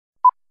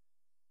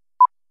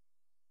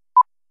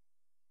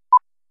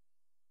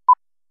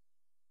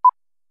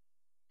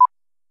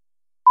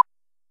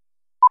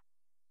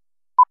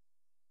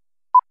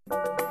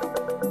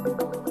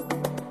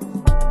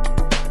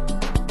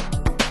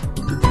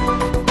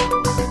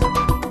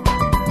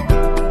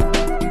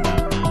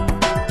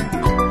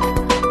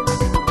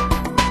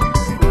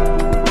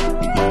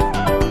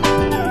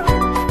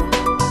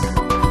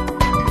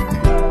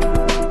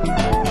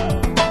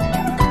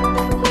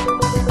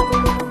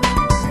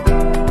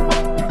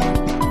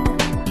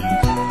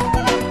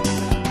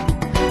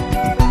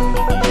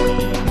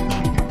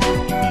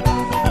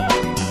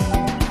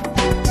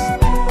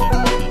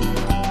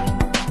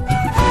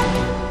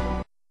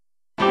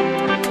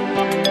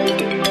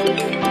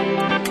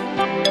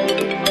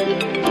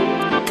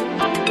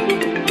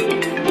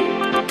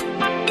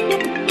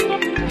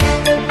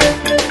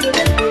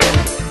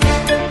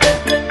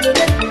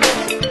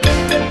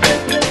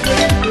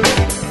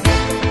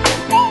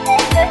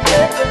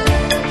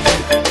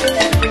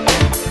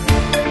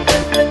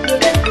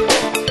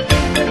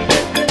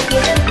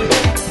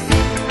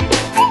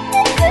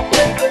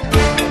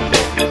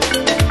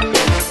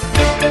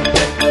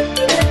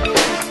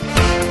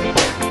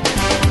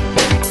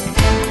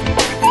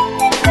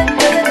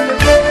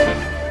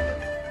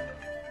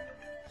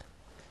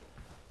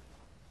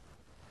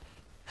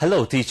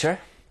Hello teacher,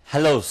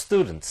 hello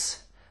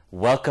students,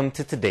 welcome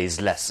to today's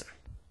lesson.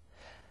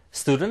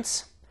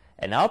 Students,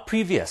 in our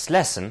previous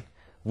lesson,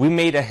 we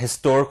made a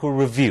historical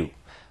review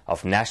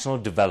of national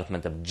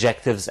development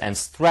objectives and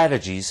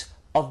strategies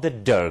of the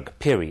Derg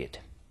period.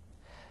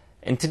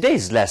 In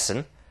today's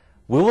lesson,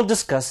 we will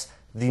discuss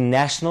the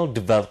National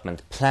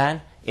Development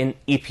Plan in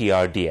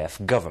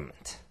EPDRF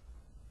government.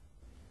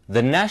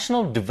 The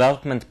National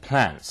Development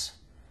Plans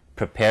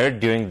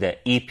prepared during the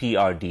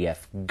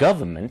EPDRF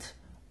government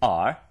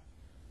are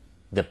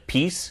the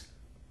Peace,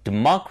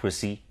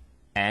 Democracy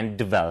and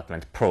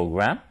Development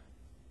Program,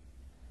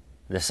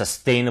 the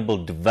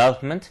Sustainable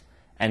Development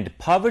and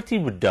Poverty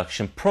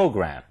Reduction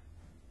Program,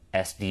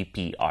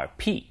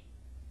 SDPRP,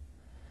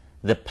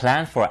 the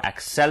Plan for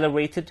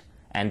Accelerated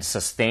and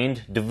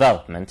Sustained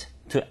Development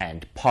to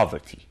End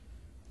Poverty,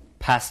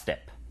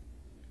 PASDEP,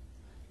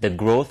 the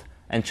Growth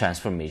and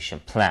Transformation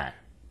Plan,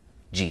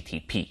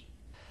 GTP.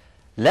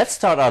 Let's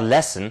start our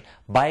lesson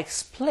by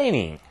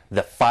explaining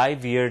the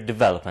 5-year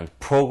development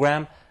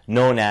program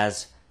known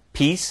as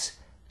Peace,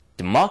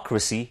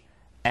 Democracy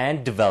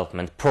and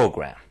Development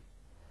Program.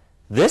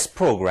 This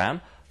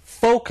program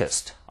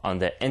focused on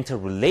the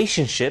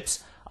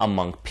interrelationships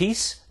among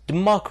peace,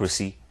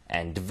 democracy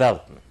and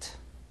development.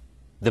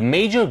 The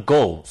major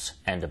goals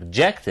and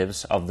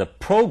objectives of the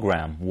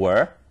program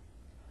were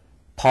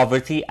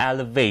poverty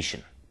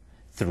alleviation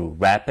through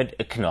rapid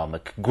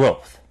economic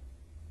growth,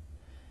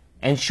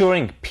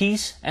 ensuring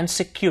peace and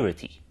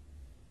security,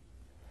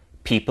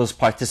 people's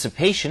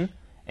participation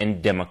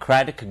in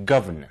democratic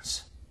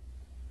governance,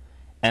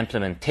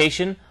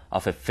 implementation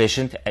of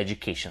efficient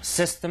education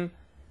system,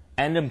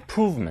 and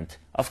improvement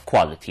of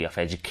quality of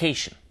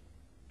education,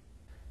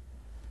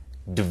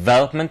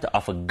 development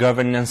of a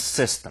governance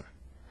system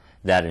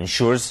that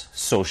ensures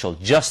social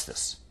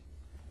justice,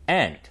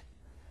 and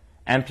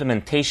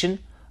implementation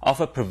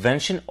of a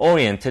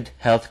prevention-oriented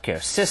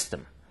healthcare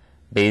system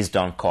based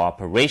on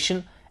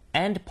cooperation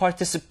and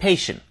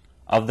participation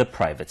of the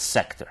private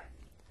sector.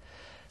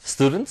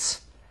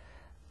 Students,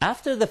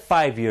 after the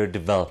 5-year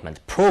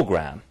development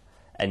program,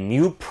 a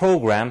new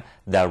program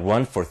that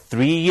ran for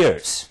 3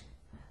 years,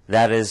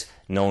 that is,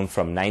 known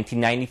from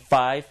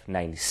 1995,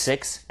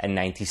 96, and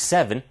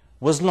 97,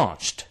 was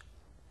launched.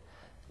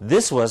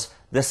 This was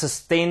the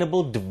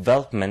Sustainable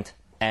Development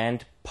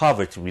and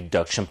Poverty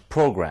Reduction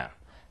Program,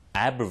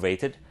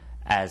 abbreviated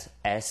as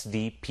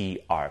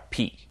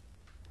SDPRP.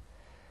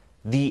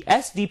 The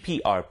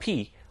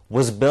SDPRP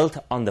was built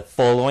on the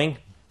following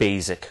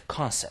basic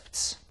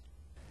concepts: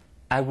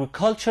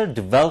 agriculture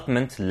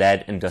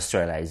development-led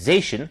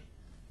industrialization,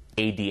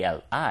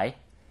 ADLI,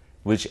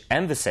 which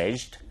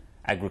emphasized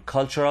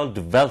agricultural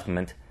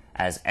development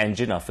as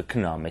engine of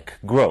economic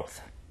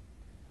growth;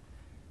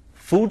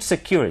 food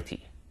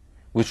security,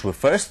 which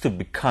refers to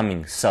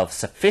becoming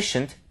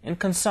self-sufficient in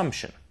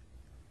consumption;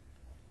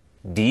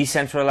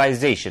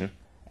 decentralization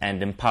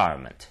and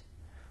empowerment,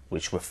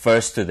 which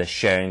refers to the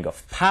sharing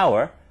of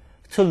power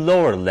to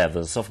lower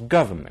levels of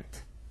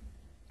government;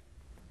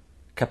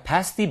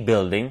 capacity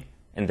building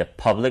in the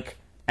public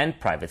and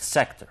private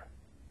sector,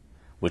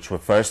 which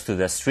refers to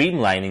the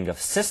streamlining of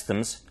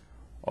systems,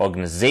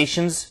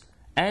 organizations,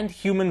 and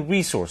human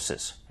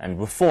resources and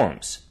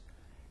reforms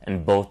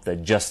in both the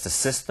justice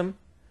system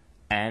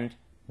and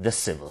the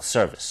civil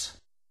service.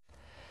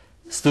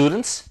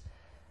 Students,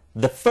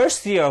 the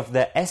first year of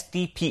the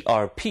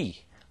SDPRP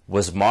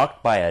was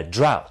marked by a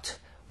drought,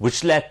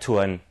 which led to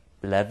an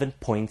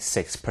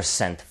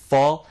 11.6%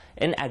 fall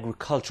in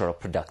agricultural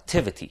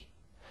productivity,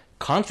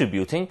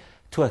 contributing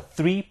to a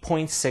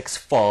 3.6%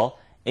 fall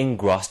in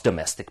gross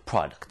domestic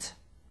product.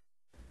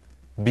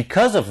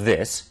 Because of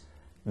this,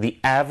 the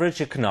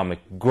average economic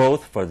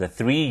growth for the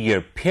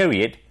 3-year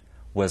period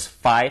was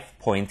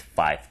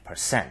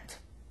 5.5%.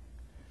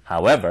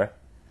 However,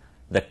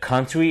 the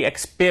country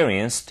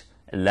experienced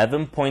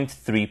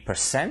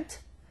 11.3%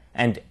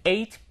 and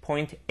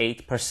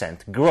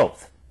 8.8%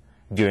 growth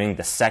during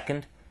the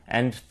second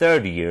and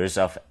third years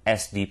of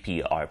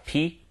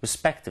SDPRP,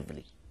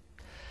 respectively.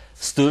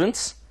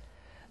 Students,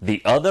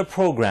 the other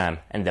program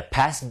in the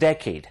past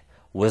decade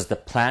was the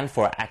Plan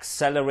for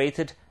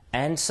Accelerated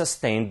and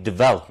Sustained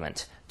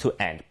Development to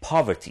End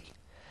Poverty,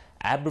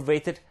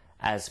 abbreviated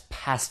as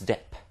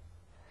PASDEP.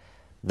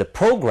 The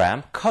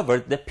program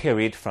covered the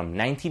period from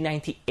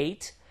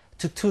 1998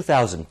 to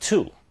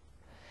 2002.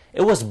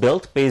 It was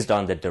built based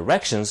on the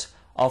directions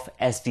of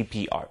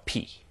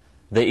SDPRP.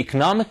 The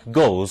economic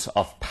goals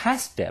of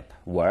PASDEP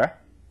were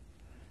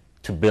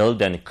to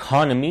build an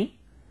economy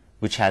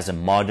which has a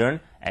modern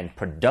and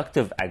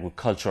productive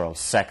agricultural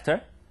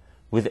sector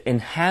with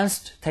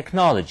enhanced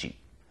technology,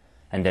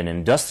 and an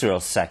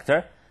industrial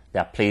sector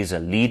that plays a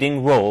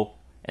leading role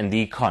in the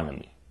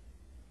economy;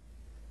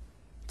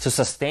 to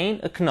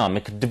sustain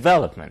economic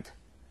development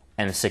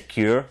and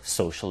secure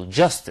social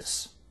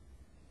justice;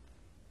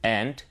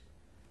 and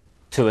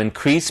to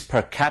increase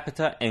per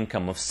capita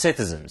income of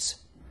citizens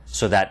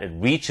so that it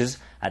reaches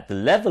at the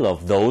level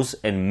of those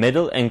in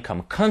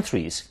middle-income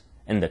countries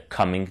in the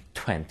coming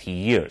 20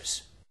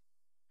 years.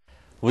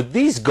 With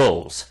these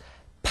goals,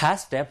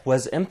 PASDEP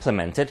was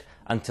implemented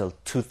until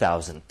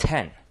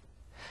 2010.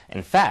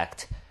 In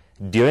fact,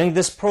 during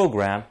this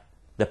program,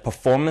 the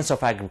performance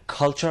of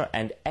agriculture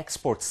and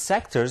export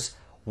sectors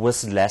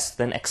was less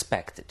than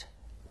expected.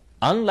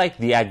 Unlike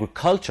the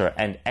agriculture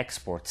and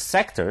export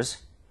sectors,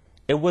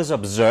 it was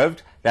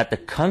observed that the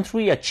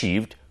country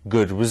achieved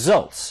good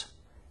results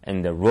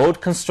in the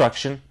road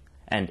construction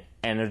and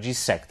energy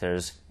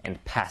sectors in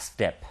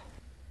PASDEP.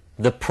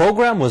 The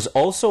program was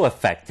also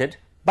affected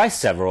by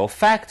several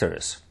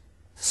factors,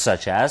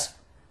 such as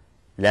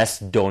less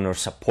donor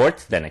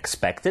support than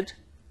expected,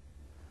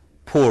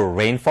 poor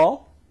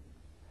rainfall,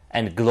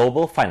 and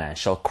global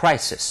financial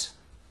crisis.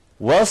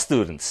 Well,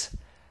 students,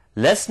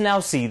 let's now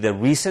see the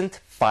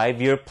recent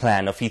 5-year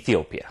plan of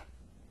Ethiopia.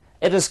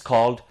 It is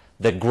called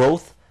the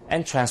Growth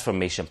and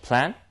Transformation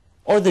Plan,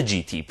 or the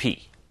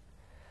GTP.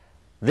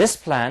 This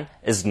plan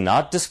is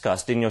not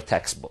discussed in your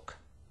textbook.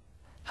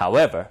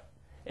 However,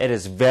 it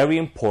is very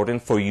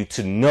important for you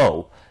to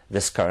know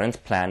this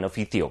current plan of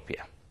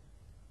Ethiopia.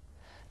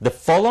 The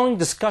following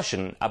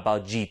discussion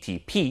about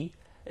GTP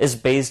is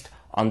based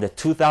on the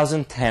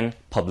 2010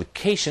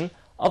 publication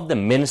of the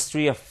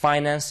Ministry of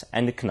Finance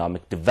and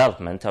Economic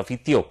Development of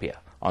Ethiopia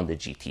on the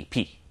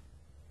GTP.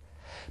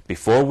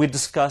 Before we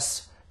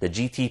discuss the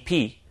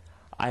GTP,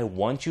 I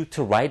want you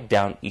to write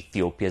down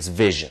Ethiopia's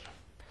vision.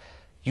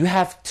 You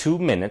have 2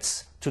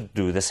 minutes to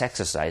do this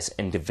exercise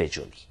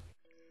individually.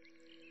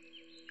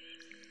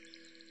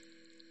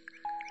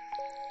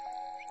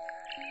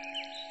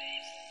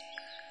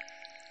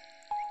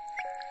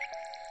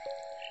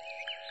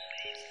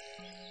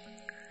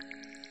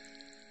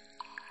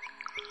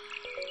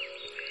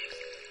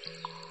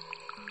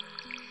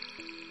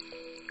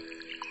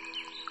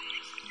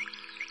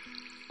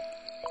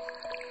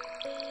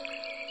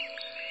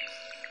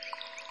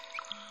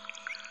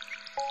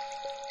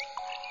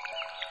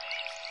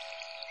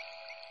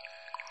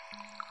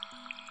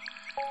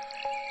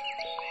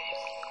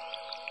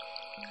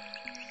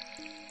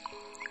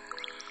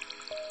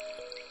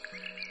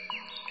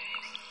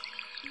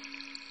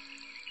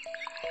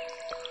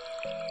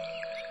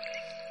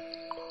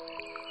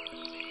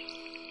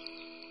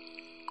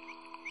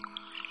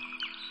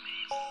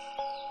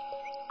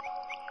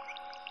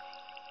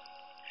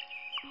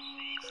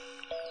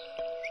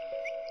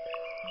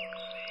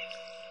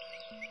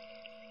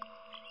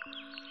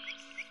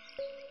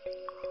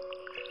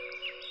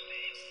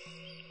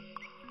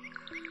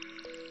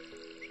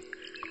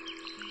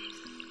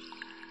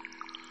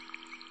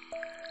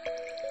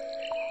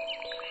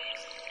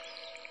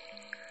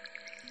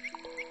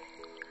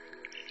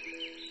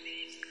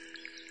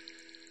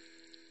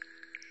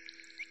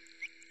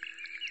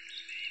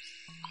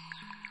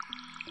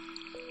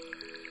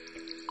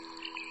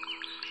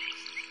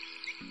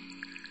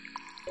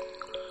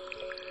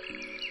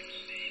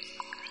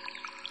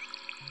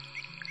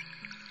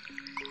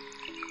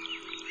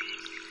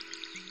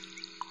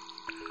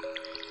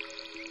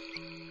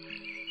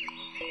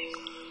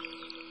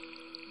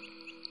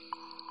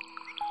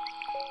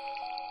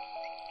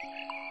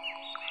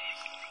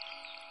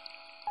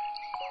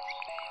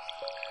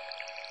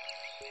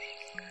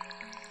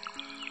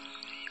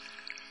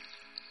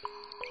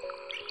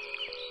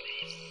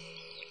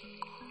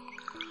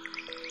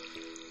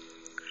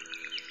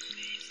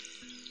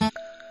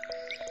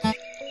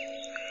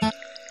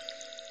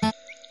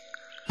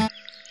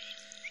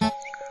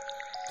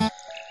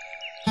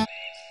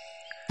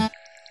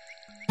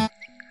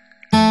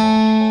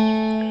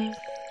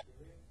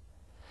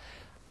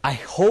 I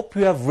hope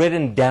you have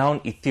written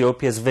down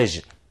Ethiopia's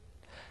vision.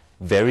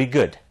 Very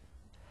good.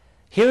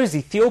 Here is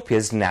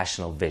Ethiopia's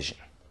national vision.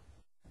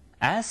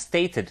 As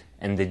stated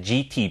in the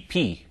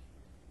GTP,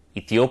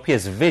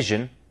 Ethiopia's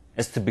vision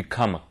is to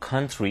become a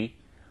country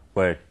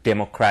where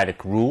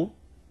democratic rule,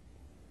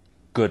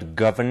 good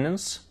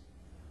governance,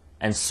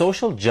 and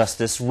social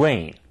justice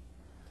reign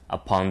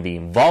upon the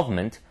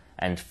involvement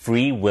and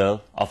free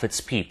will of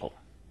its people,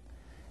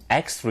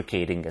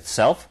 extricating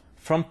itself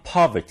from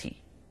poverty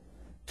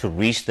to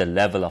reach the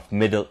level of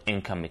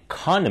middle-income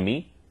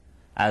economy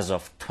as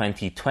of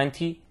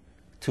 2020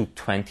 to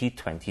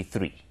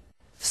 2023.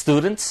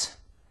 Students,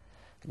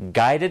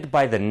 guided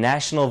by the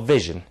national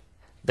vision,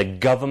 the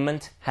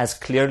government has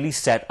clearly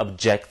set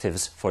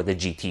objectives for the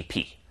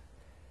GTP.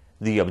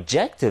 The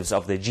objectives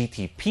of the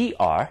GTP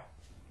are: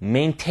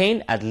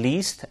 maintain at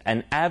least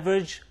an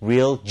average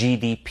real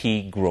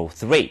GDP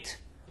growth rate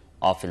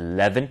of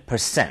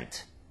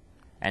 11%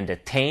 and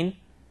attain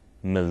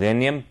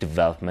Millennium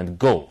Development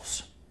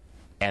Goals,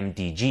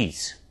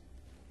 MDGs.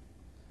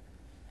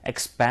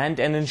 Expand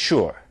and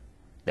ensure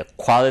the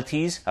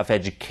qualities of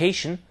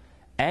education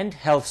and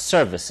health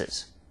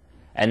services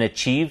and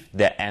achieve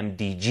the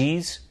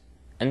MDGs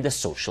in the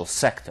social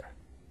sector.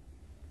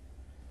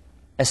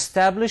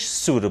 Establish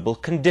suitable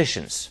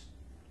conditions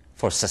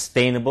for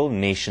sustainable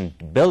nation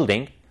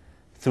building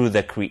through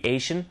the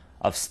creation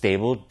of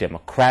stable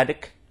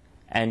democratic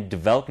and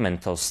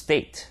developmental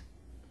state,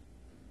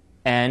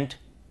 and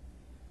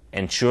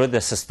ensure the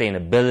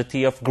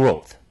sustainability of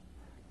growth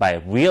by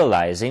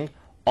realizing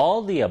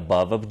all the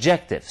above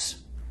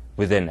objectives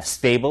within a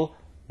stable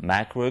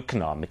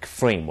macroeconomic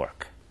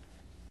framework.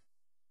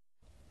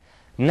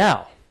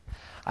 Now,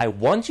 I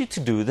want you to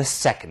do the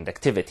second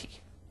activity.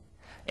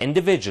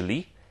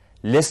 Individually,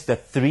 list the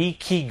 3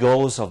 key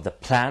goals of the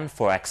Plan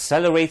for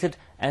Accelerated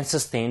and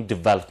Sustained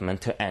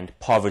Development to End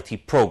Poverty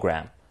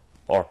Program,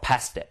 or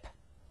PASDEP.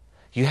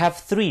 You have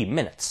 3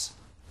 minutes.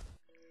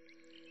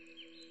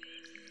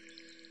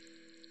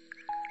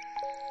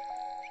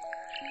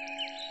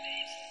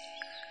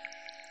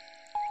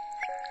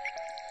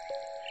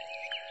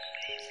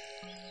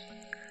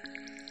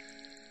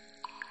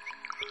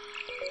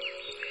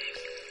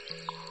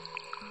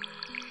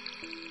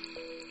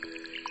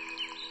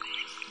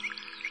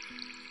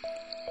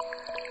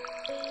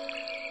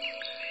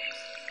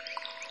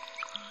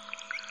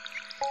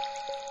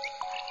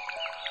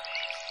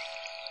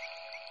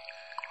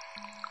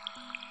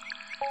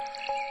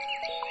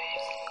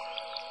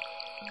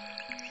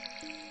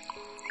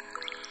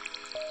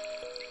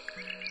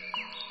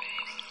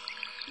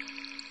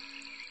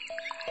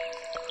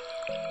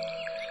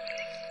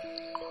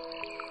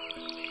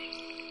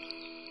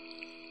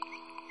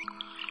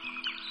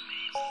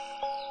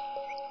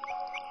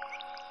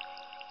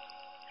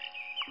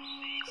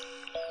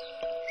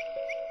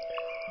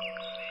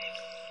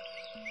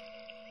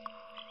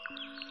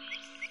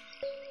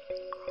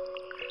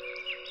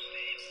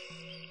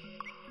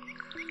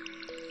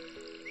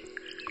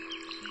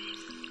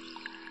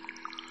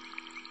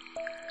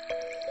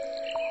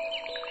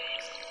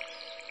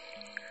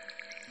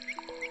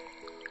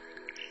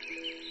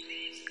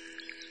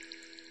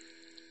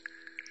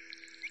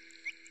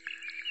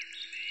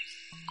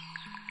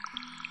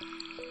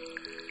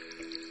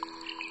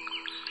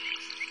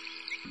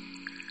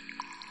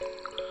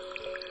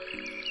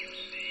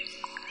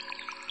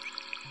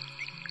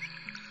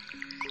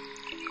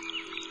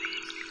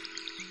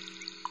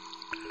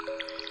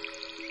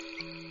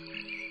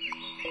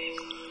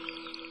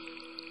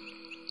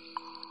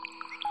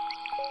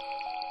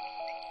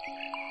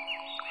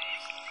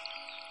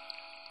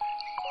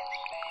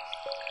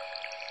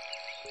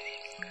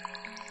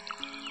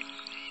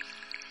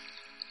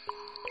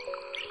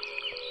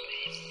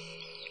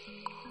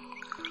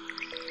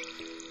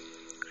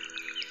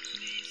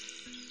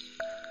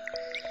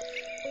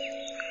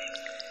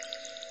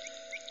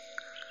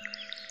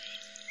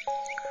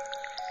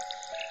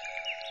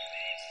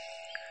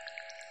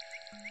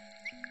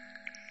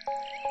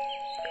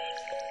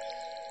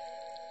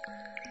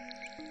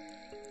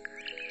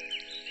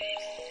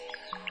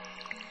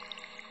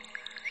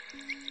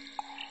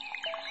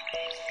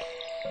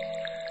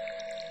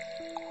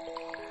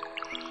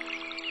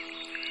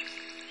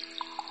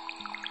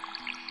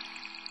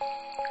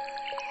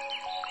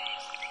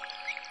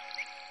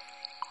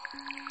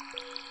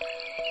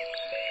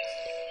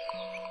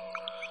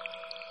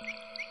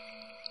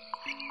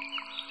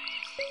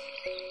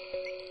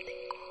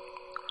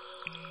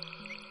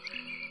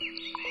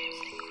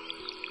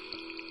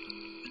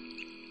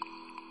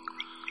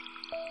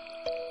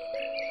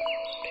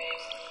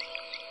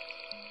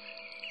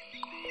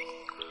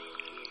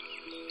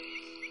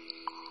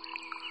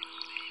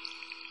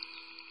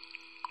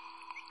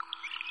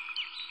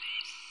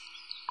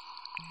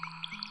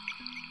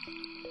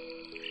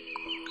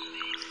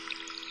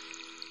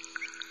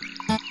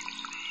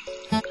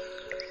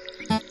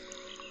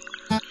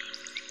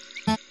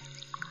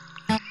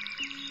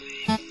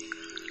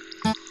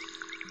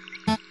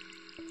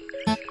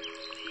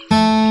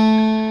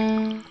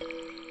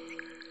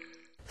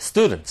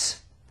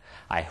 Students,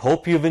 I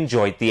hope you've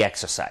enjoyed the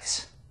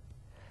exercise.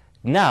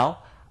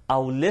 Now,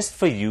 I'll list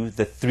for you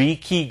the 3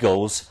 key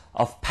goals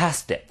of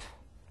PASDEP.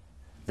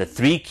 The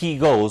 3 key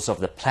goals of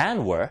the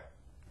plan were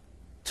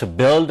to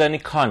build an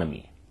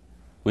economy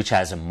which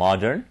has a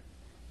modern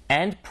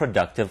and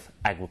productive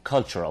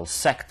agricultural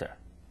sector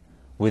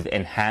with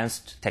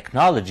enhanced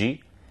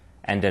technology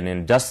and an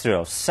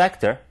industrial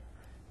sector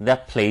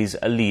that plays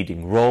a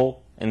leading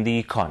role in the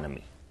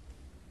economy.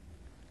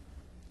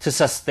 To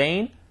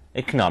sustain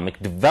economic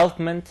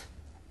development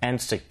and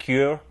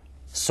secure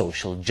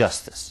social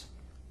justice,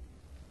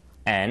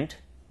 and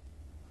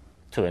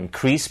to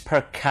increase per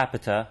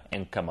capita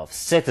income of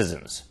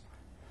citizens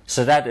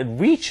so that it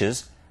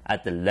reaches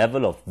at the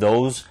level of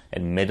those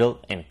in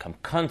middle-income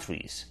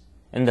countries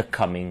in the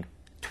coming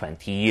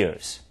 20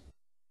 years.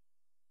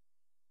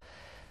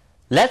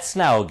 Let's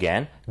now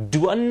again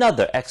do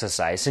another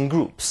exercise in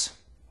groups,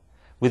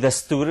 with a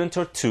student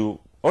or 2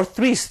 or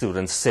 3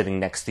 students sitting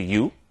next to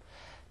you.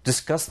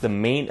 Discuss the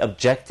main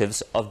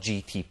objectives of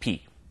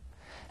GTP,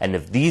 and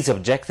if these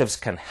objectives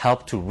can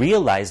help to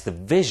realize the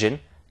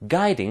vision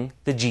guiding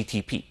the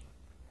GTP.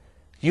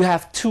 You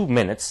have 2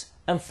 minutes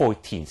and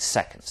 14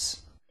 seconds.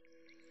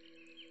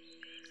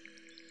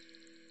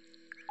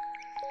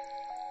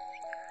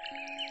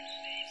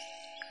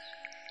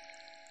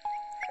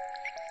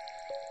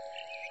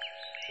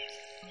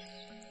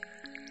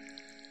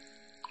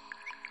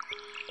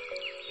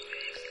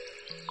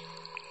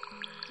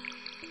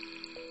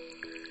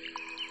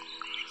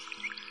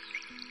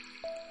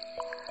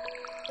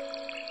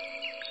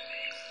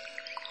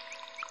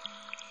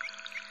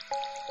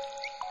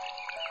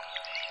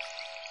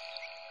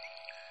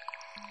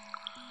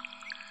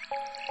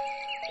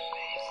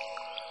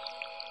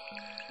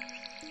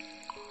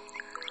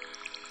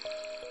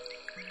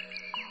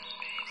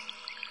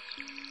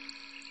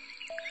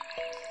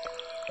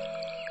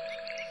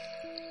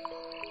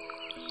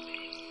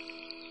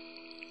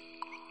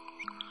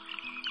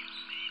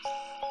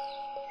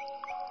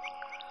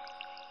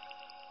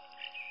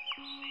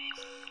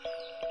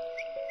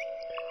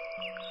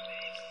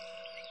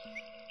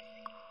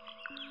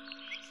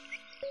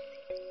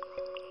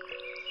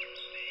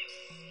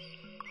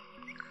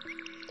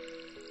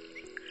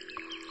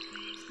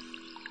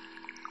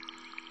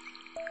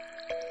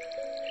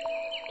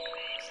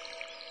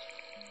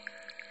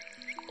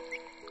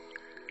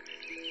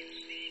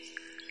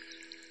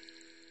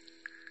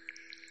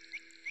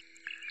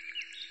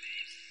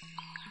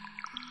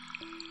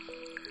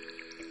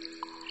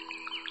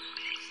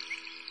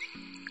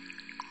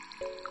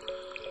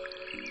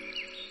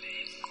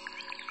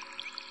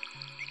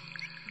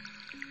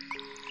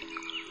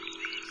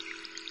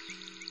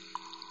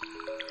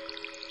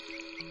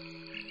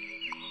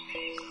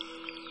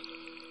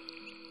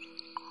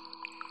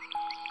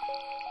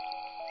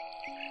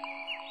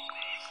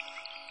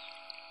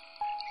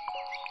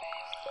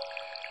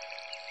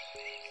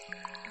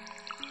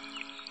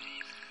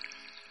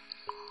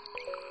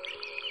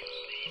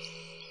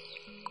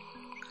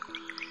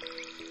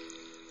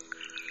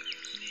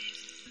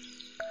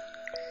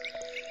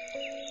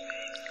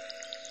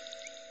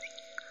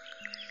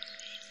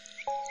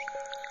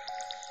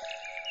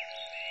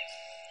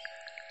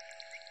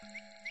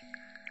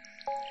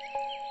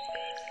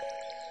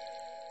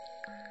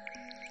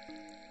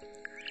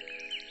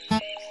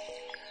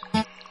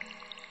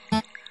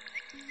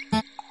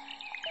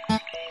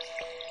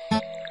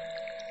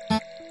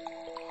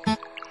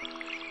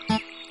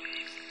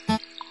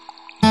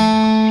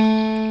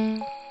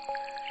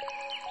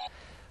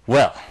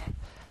 Well,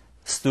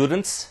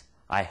 students,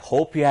 I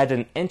hope you had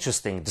an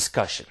interesting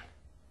discussion.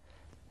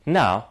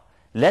 Now,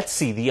 let's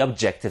see the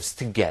objectives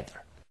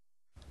together.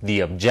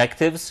 The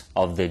objectives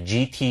of the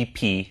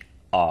GTP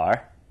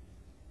are: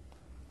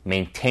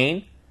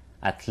 maintain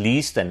at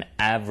least an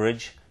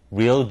average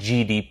real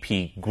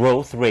GDP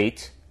growth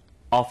rate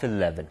of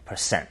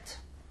 11%.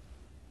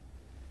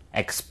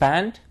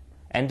 Expand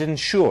and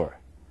ensure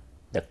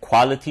the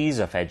qualities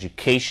of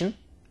education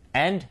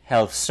and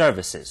health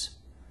services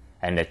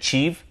and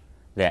achieve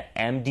the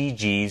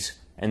MDGs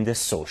in the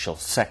social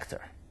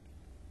sector.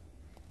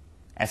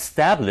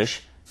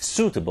 Establish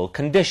suitable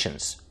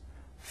conditions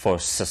for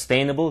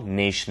sustainable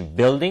nation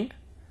building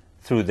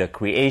through the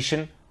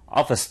creation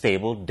of a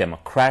stable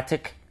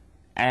democratic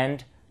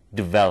and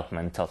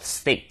developmental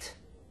state.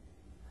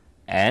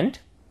 And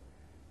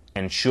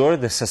ensure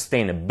the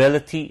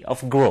sustainability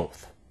of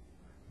growth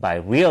by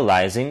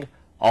realizing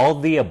all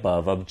the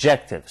above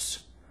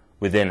objectives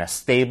within a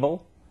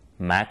stable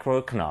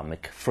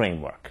macroeconomic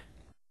framework.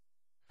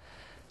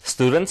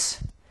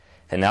 Students,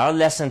 in our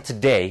lesson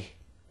today,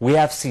 we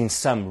have seen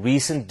some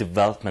recent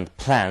development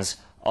plans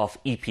of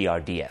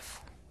EPDRF.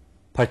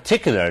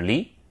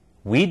 Particularly,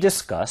 we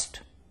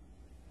discussed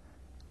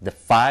the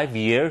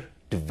 5-year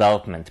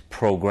development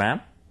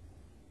program,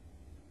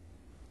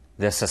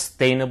 the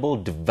Sustainable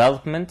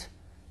Development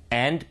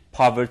and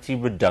Poverty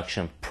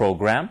Reduction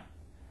Program,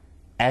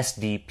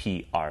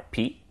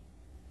 SDPRP,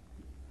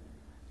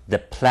 the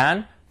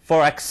Plan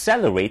for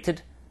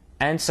Accelerated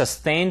and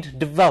Sustained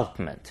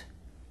Development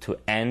to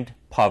End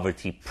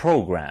Poverty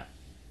Program,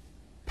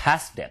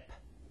 PASDEP,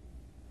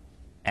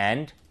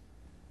 and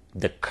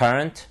the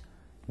Current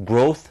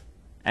Growth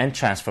and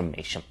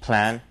Transformation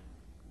Plan,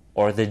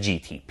 or the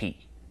GTP.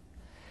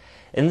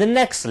 In the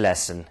next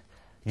lesson,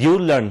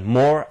 you'll learn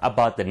more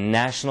about the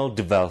National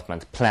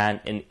Development Plan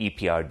in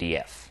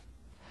EPDRF.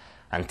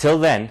 Until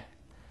then,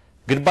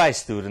 goodbye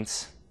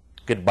students,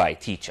 goodbye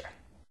teacher.